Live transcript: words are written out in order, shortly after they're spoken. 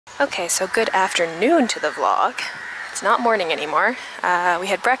Okay, so good afternoon to the vlog. It's not morning anymore. We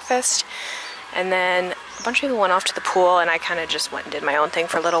had breakfast, and then a bunch of people went off to the pool, and I kind of just went and did my own thing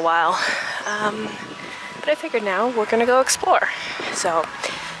for a little while. But I figured now we're gonna go explore. So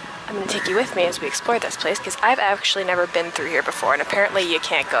I'm gonna take you with me as we explore this place, because I've actually never been through here before, and apparently you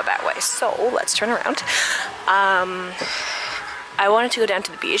can't go that way. So let's turn around. I wanted to go down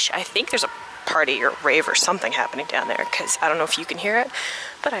to the beach. I think there's a party or rave or something happening down there, because I don't know if you can hear it,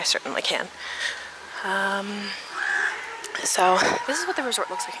 but I certainly can. So this is what the resort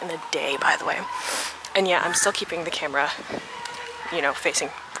looks like in the day, by the way. And yeah, I'm still keeping the camera, you know, facing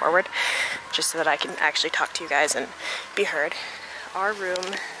forward, just so that I can actually talk to you guys and be heard. Our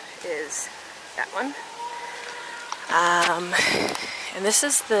room is that one. And this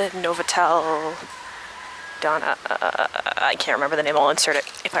is the Novotel Donna, I can't remember the name, I'll insert it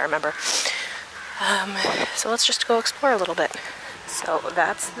if I remember. So let's just go explore a little bit. So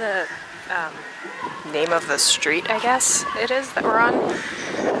that's the name of the street, I guess it is, that we're on.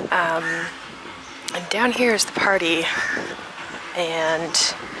 And down here is the party,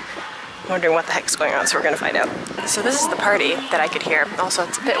 and I'm wondering what the heck's going on, so we're gonna find out. So this is the party that I could hear. Also,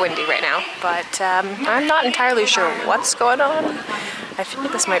 it's a bit windy right now, but I'm not entirely sure what's going on. I feel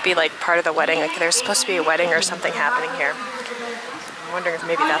like this might be like part of the wedding, like there's supposed to be a wedding or something happening here. I'm wondering if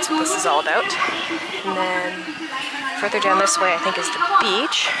maybe that's what this is all about. And then further down this way, I think, is the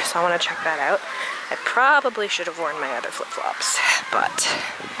beach, so I want to check that out. I probably should have worn my other flip-flops, but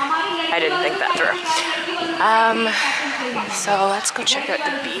I didn't think that through. So let's go check out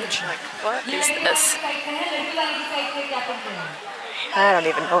the beach. Like, what is this? I don't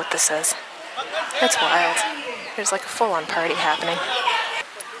even know what this is. It's wild. There's like a full-on party happening.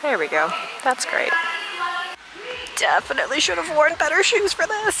 There we go. That's great. Definitely should have worn better shoes for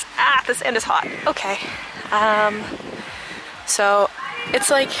this. Ah, the sand is hot. Okay. So it's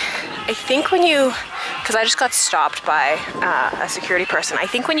like, I think when you, because I just got stopped by a security person, I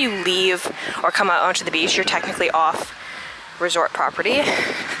think when you leave or come out onto the beach, you're technically off resort property.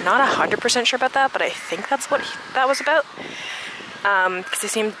 Not 100% sure about that, but I think that's what that was about.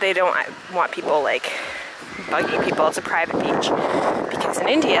 Because they don't want people like bugging people. It's a private beach. Because in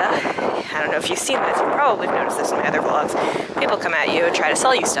India, I don't know if you've seen this, you've probably noticed this in my other vlogs, people come at you and try to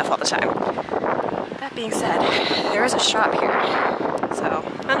sell you stuff all the time. That being said, there is a shop here, so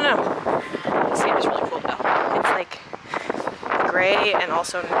I don't know. The sand is really cool though. It's like gray and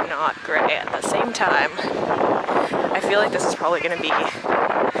also not gray at the same time. I feel like this is probably going to be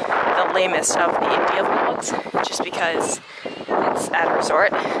the lamest of the India vlogs, just because it's at a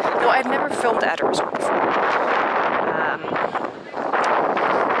resort. Though I've never filmed at a resort before.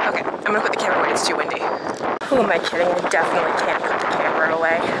 Okay, I'm gonna put the camera away, it's too windy. Who am I kidding? I definitely can't put the camera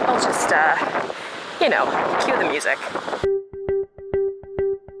away. I'll just, you know, cue the music.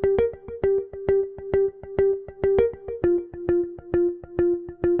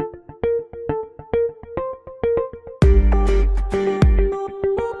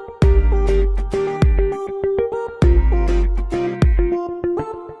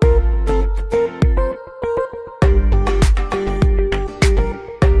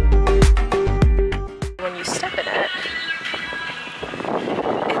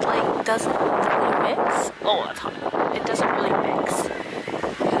 Doesn't really mix. Oh, that's hot. It doesn't really mix.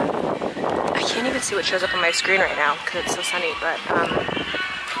 I can't even see what shows up on my screen right now because it's so sunny, but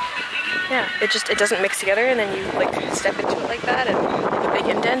yeah, it doesn't mix together, and then you like step into it like that and make a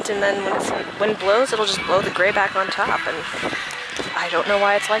big indent, and then when the wind blows, it'll just blow the gray back on top, and I don't know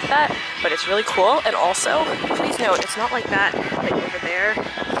why it's like that, but it's really cool. And also, please note, it's not like that, like over there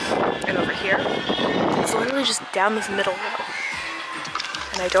and over here. It's literally just down this middle row.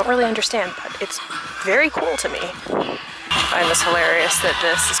 And I don't really understand, but it's very cool to me. I find this hilarious that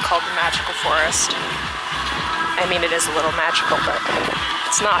this is called the Magical Forest. I mean, it is a little magical, but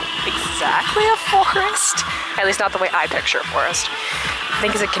it's not exactly a forest. At least not the way I picture a forest. I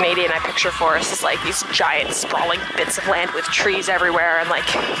think as a Canadian, I picture forests as like these giant sprawling bits of land with trees everywhere and like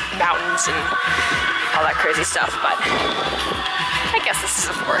mountains and all that crazy stuff, but I guess this is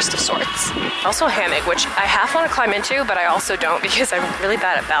a forest of sorts. Also a hammock, which I half want to climb into, but I also don't because I'm really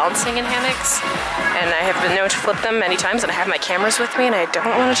bad at balancing in hammocks. And I have been known to flip them many times, and I have my cameras with me, and I don't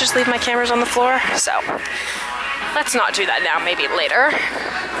want to just leave my cameras on the floor. So let's not do that now, maybe later.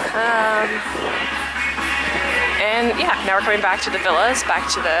 And yeah, now we're coming back to the villas, back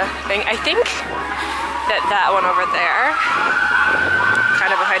to the thing. I think that one over there,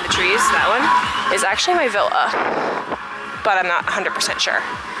 kind of behind the trees, that one, is actually my villa. But I'm not 100% sure.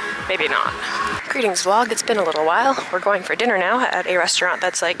 Maybe not. Greetings vlog, it's been a little while. We're going for dinner now at a restaurant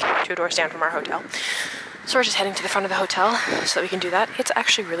that's like 2 doors down from our hotel. So we're just heading to the front of the hotel so that we can do that. It's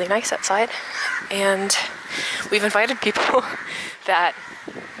actually really nice outside, and we've invited people that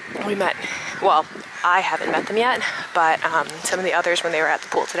we met. Well, I haven't met them yet, but some of the others when they were at the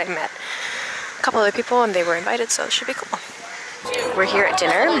pool today met a couple other people and they were invited, so it should be cool. We're here at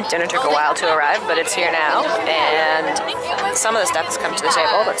dinner. Dinner took a while to arrive, but it's here now, and some of the stuff has come to the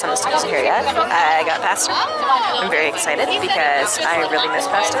table, but some of the stuff isn't here yet. I got pasta. I'm very excited because I really miss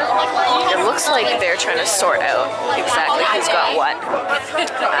pasta. It looks like they're trying to sort out exactly who's got what,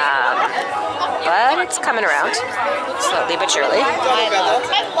 but it's coming around, slowly but surely.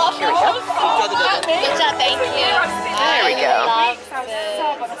 Here we go. There we go.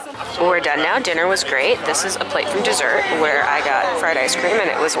 We're done now. Dinner was great. This is a plate from dessert where I got fried ice cream and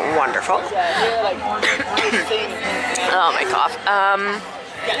it was wonderful. Oh, my cough.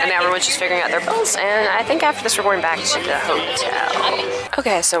 And now everyone's just figuring out their bills, and I think after this we're going back to the hotel.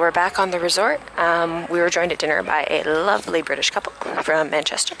 Okay, so we're back on the resort. We were joined at dinner by a lovely British couple from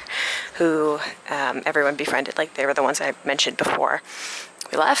Manchester who everyone befriended. Like, they were the ones I mentioned before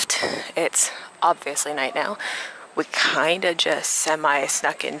we left. It's obviously night now. We kind of just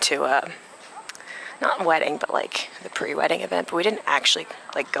semi-snuck into a, not wedding, but like the pre-wedding event, but we didn't actually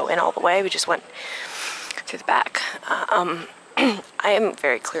like go in all the way. We just went through the back. I am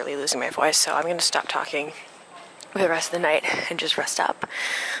very clearly losing my voice, so I'm going to stop talking for the rest of the night and just rest up.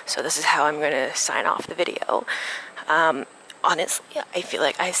 So this is how I'm going to sign off the video. Honestly, I feel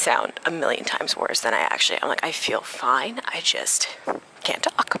like I sound a million times worse than I actually am. Like, I feel fine. I just can't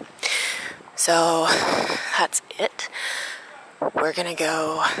talk. So that's it. We're gonna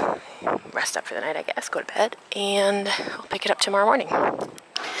go rest up for the night, I guess, go to bed, and I'll pick it up tomorrow morning.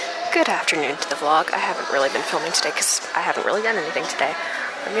 Good afternoon to the vlog. I haven't really been filming today because I haven't really done anything today.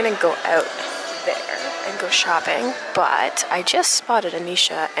 I'm gonna go out there and go shopping, but I just spotted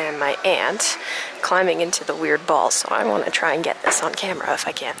Anisha and my aunt climbing into the weird ball, so I want to try and get this on camera if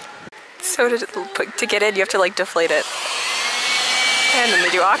I can. So to get in, you have to like deflate it, and then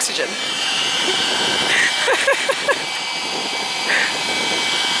they do oxygen.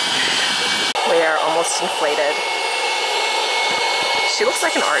 We are almost inflated. She looks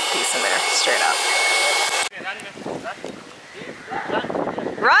like an art piece in there, straight up.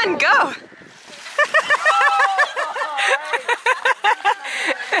 Run, go!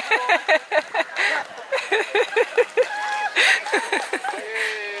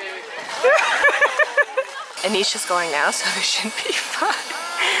 Anisha's going now, so this should be fun.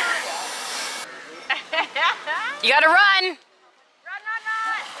 You gotta run! Run!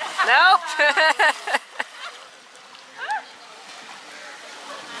 Nope!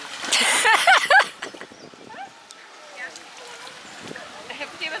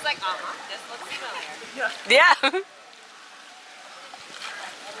 He was like, this looks familiar. Yeah!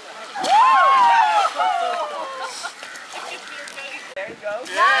 There you go.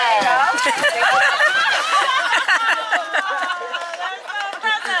 Yeah.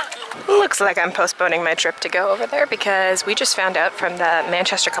 Looks like I'm postponing my trip to go over there because we just found out from the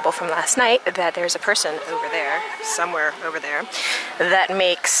Manchester couple from last night that there's a person over there, somewhere over there, that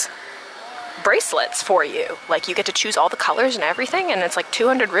makes bracelets for you. Like, you get to choose all the colors and everything, and it's like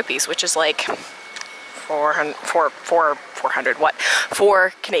 200 rupees, which is like 4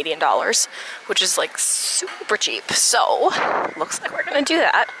 Canadian dollars, which is like super cheap. So looks like we're gonna do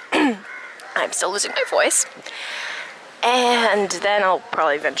that. I'm still losing my voice, and then I'll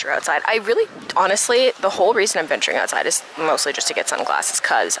probably venture outside. I really, honestly, the whole reason I'm venturing outside is mostly just to get sunglasses,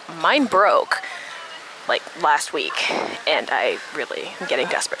 because mine broke like last week, and I really am getting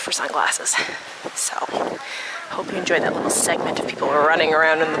desperate for sunglasses. So hope you enjoyed that little segment of people running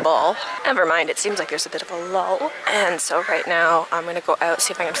around in the ball. Never mind, it seems like there's a bit of a lull, and so right now I'm gonna go out,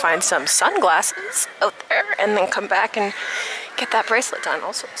 see if I can find some sunglasses out there, and then come back and get that bracelet done.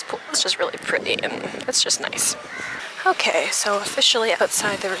 Also, this pool is just really pretty, and it's just nice. Okay, so officially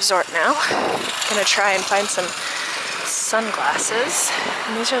outside the resort now. Gonna try and find some sunglasses,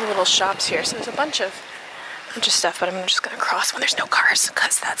 and these are the little shops here, so there's a bunch of stuff, but I'm just gonna cross when there's no cars,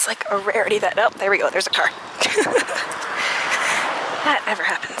 because that's like a rarity that, oh, there we go, there's a car. That never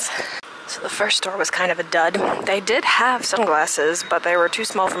happens. So the first store was kind of a dud. They did have sunglasses, but they were too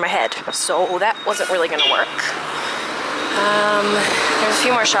small for my head, so that wasn't really gonna work. There's a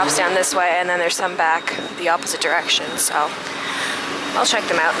few more shops down this way, and then there's some back the opposite direction, so I'll check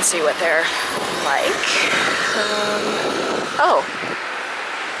them out and see what they're like. Oh,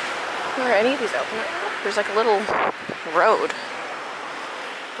 are any of these open? There's like a little road,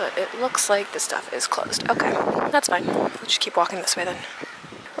 but it looks like the stuff is closed. Okay, that's fine. We'll just keep walking this way then.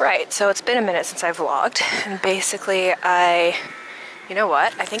 Right, so it's been a minute since I vlogged, and basically I You know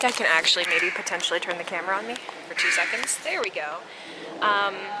what? I think I can actually maybe potentially turn the camera on me for 2 seconds. There we go.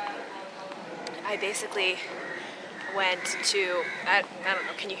 I basically went to, I don't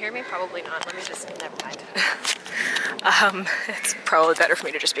know, can you hear me? Probably not. Let me just, never mind. It's probably better for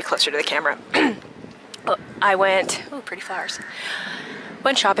me to just be closer to the camera. I went, ooh, pretty flowers.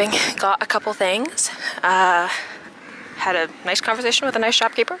 Went shopping, got a couple things, had a nice conversation with a nice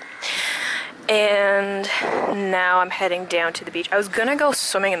shopkeeper, and now I'm heading down to the beach. I was gonna go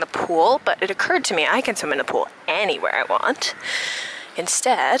swimming in the pool, but it occurred to me I can swim in the pool anywhere I want.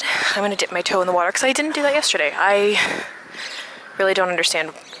 Instead, I'm gonna dip my toe in the water because I didn't do that yesterday. I really don't understand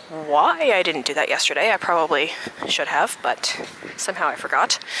why I didn't do that yesterday. I probably should have, but somehow I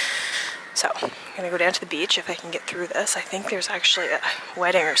forgot. So I'm gonna go down to the beach if I can get through this. I think there's actually a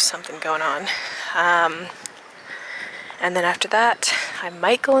wedding or something going on. And then after that, I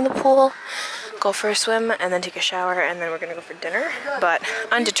might go in the pool, go for a swim, and then take a shower, and then we're gonna go for dinner, but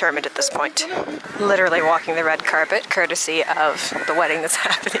undetermined at this point. Literally walking the red carpet, courtesy of the wedding that's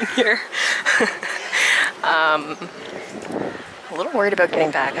happening here. A little worried about getting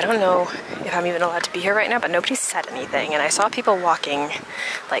back. I don't know if I'm even allowed to be here right now, but nobody said anything, and I saw people walking,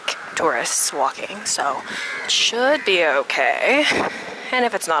 like tourists walking, so it should be okay. And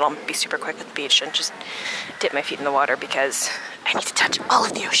if it's not, I'll be super quick at the beach and just dip my feet in the water because I need to touch all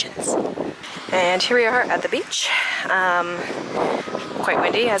of the oceans. And here we are at the beach. Quite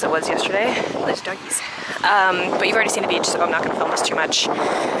windy as it was yesterday. There's doggies. But you've already seen the beach, so I'm not going to film this too much.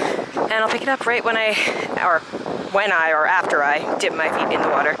 And I'll pick it up right when or after I dip my feet in the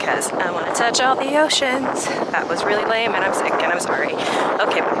water because I want to touch all the oceans. That was really lame and I'm sick and I'm sorry.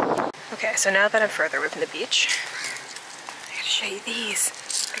 Okay, bye. Okay, so now that I'm further away from the beach, I gotta show you these.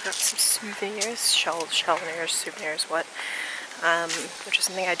 I got some souvenirs, souvenirs, what? Which is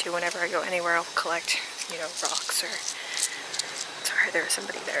something I do whenever I go anywhere. I'll collect, you know, rocks or... Sorry, there was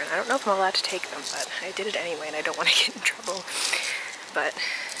somebody there, and I don't know if I'm allowed to take them, but I did it anyway, and I don't want to get in trouble. But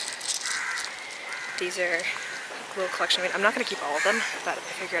these are a little collection. I mean, I'm not going to keep all of them, but I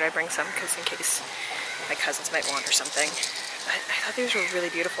figured I'd bring some because in case my cousins might want or something. But I thought these were really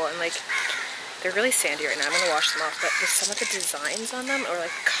beautiful, and like, they're really sandy right now. I'm going to wash them off, but with some of the designs on them, or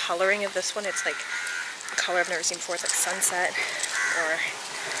like coloring of this one, it's like a color I've never seen before. It's like sunset, or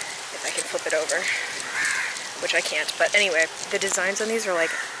if I can flip it over, which I can't. But anyway, the designs on these are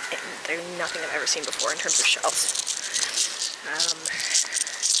like, they're nothing I've ever seen before in terms of shells.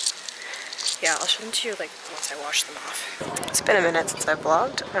 Yeah, I'll show them to you like once I wash them off. It's been a minute since I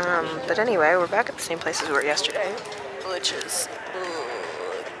vlogged, but anyway, we're back at the same place as we were yesterday, which is,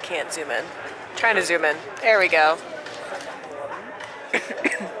 ooh, can't zoom in. Trying to zoom in. There we go.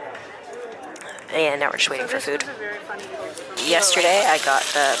 And now we're just waiting for food. Yesterday I got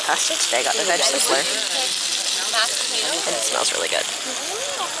the pasta, today I got the veg sizzler. And it smells really good.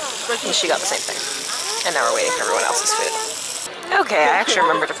 And she got the same thing. And now we're waiting for everyone else's food. Okay, I actually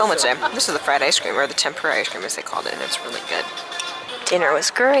remember to film it today. This is the fried ice cream, or the tempura ice cream as they called it, and it's really good. Dinner was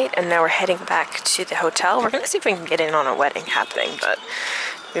great, and now we're heading back to the hotel. We're gonna see if we can get in on a wedding happening, but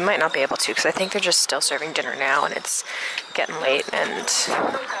we might not be able to because I think they're just still serving dinner now and it's getting late and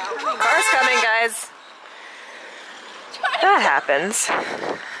car's coming, guys. That happens.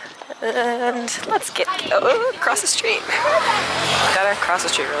 And let's get across the street. Gotta cross the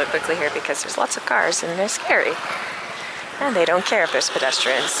street really quickly here because there's lots of cars and they're scary. And they don't care if there's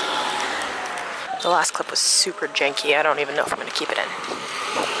pedestrians. The last clip was super janky. I don't even know if I'm gonna keep it in.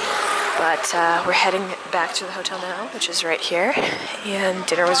 But we're heading back to the hotel now, which is right here, and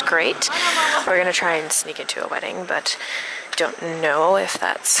dinner was great. We're gonna try and sneak into a wedding, but don't know if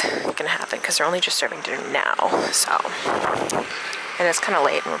that's gonna happen because they're only just serving dinner now, so. And it's kind of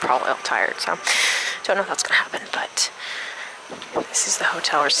late and we're probably all tired, so don't know if that's gonna happen, but this is the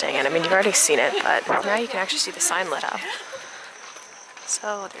hotel we're staying in. I mean, you've already seen it, but now you can actually see the sign lit up.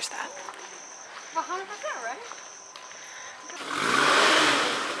 So there's that. 100%, right?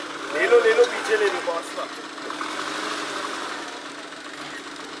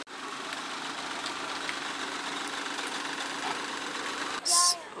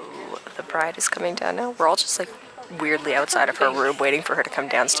 So the bride is coming down now. We're all just like weirdly outside of her room waiting for her to come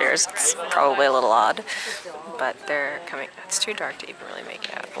downstairs. It's probably a little odd, but they're coming. It's too dark to even really make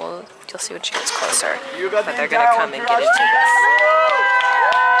it out. Well, you'll see when she gets closer. But they're gonna come and get into this.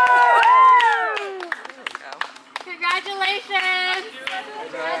 Congratulations!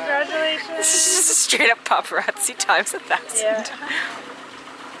 Congratulations! This is just a straight up paparazzi times 1,000. Yeah.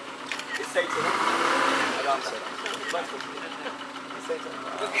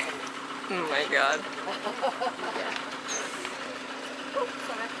 Oh my god.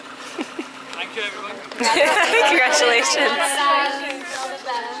 Thank you, everyone. Congratulations.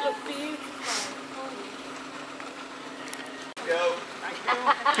 Go.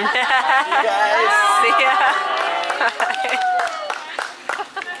 See ya.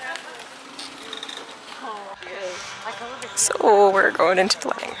 So we're going into the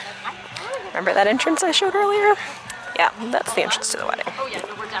wedding. Remember that entrance I showed earlier? Yeah, that's the entrance to the wedding. Oh yeah,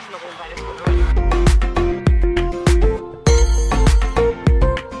 no, we're definitely invited to the wedding.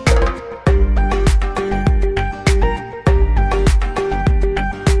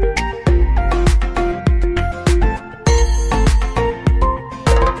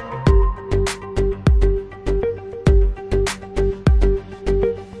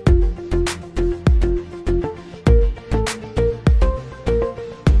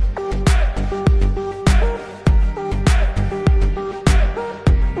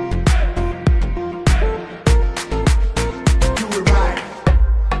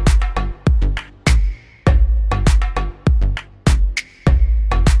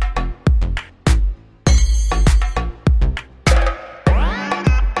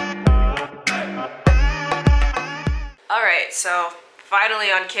 So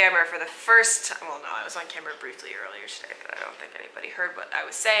finally on camera for the first time. Well, no, I was on camera briefly earlier today, but I don't think anybody heard what I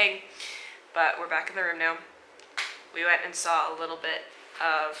was saying. But we're back in the room now. We went and saw a little bit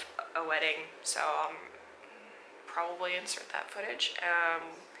of a wedding, so I'll probably insert that footage.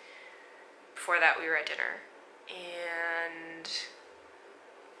 Before that, we were at dinner, and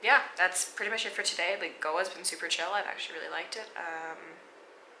yeah, that's pretty much it for today. Like, Goa's been super chill. I've actually really liked it.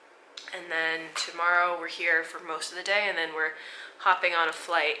 And then tomorrow we're here for most of the day, and then we're hopping on a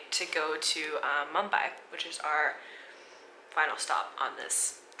flight to go to Mumbai, which is our final stop on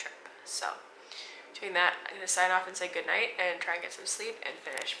this trip. So doing that, I'm gonna sign off and say goodnight and try and get some sleep and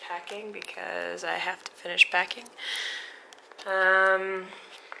finish packing because I have to finish packing. And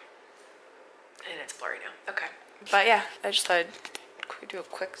it's blurry now. Okay, but yeah, I just thought I'd do a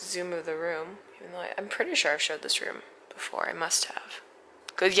quick zoom of the room, even though I'm pretty sure I've showed this room before. I must have.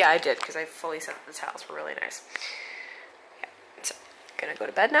 Good, yeah, I did, because I fully said that the towels were really nice. Yeah, so I'm gonna go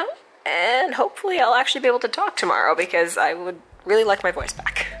to bed now, and hopefully I'll actually be able to talk tomorrow, because I would really like my voice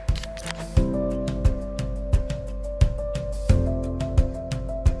back.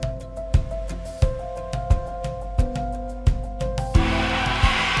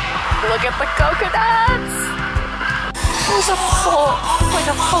 Look at the coconuts! There's a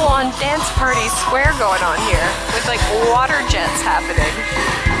full-on dance party square going on here with like water jets happening.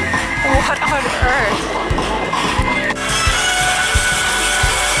 What on earth?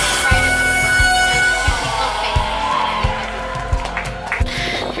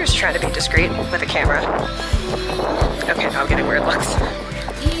 Here's trying to be discreet with a camera. Okay, now I'm getting weird looks.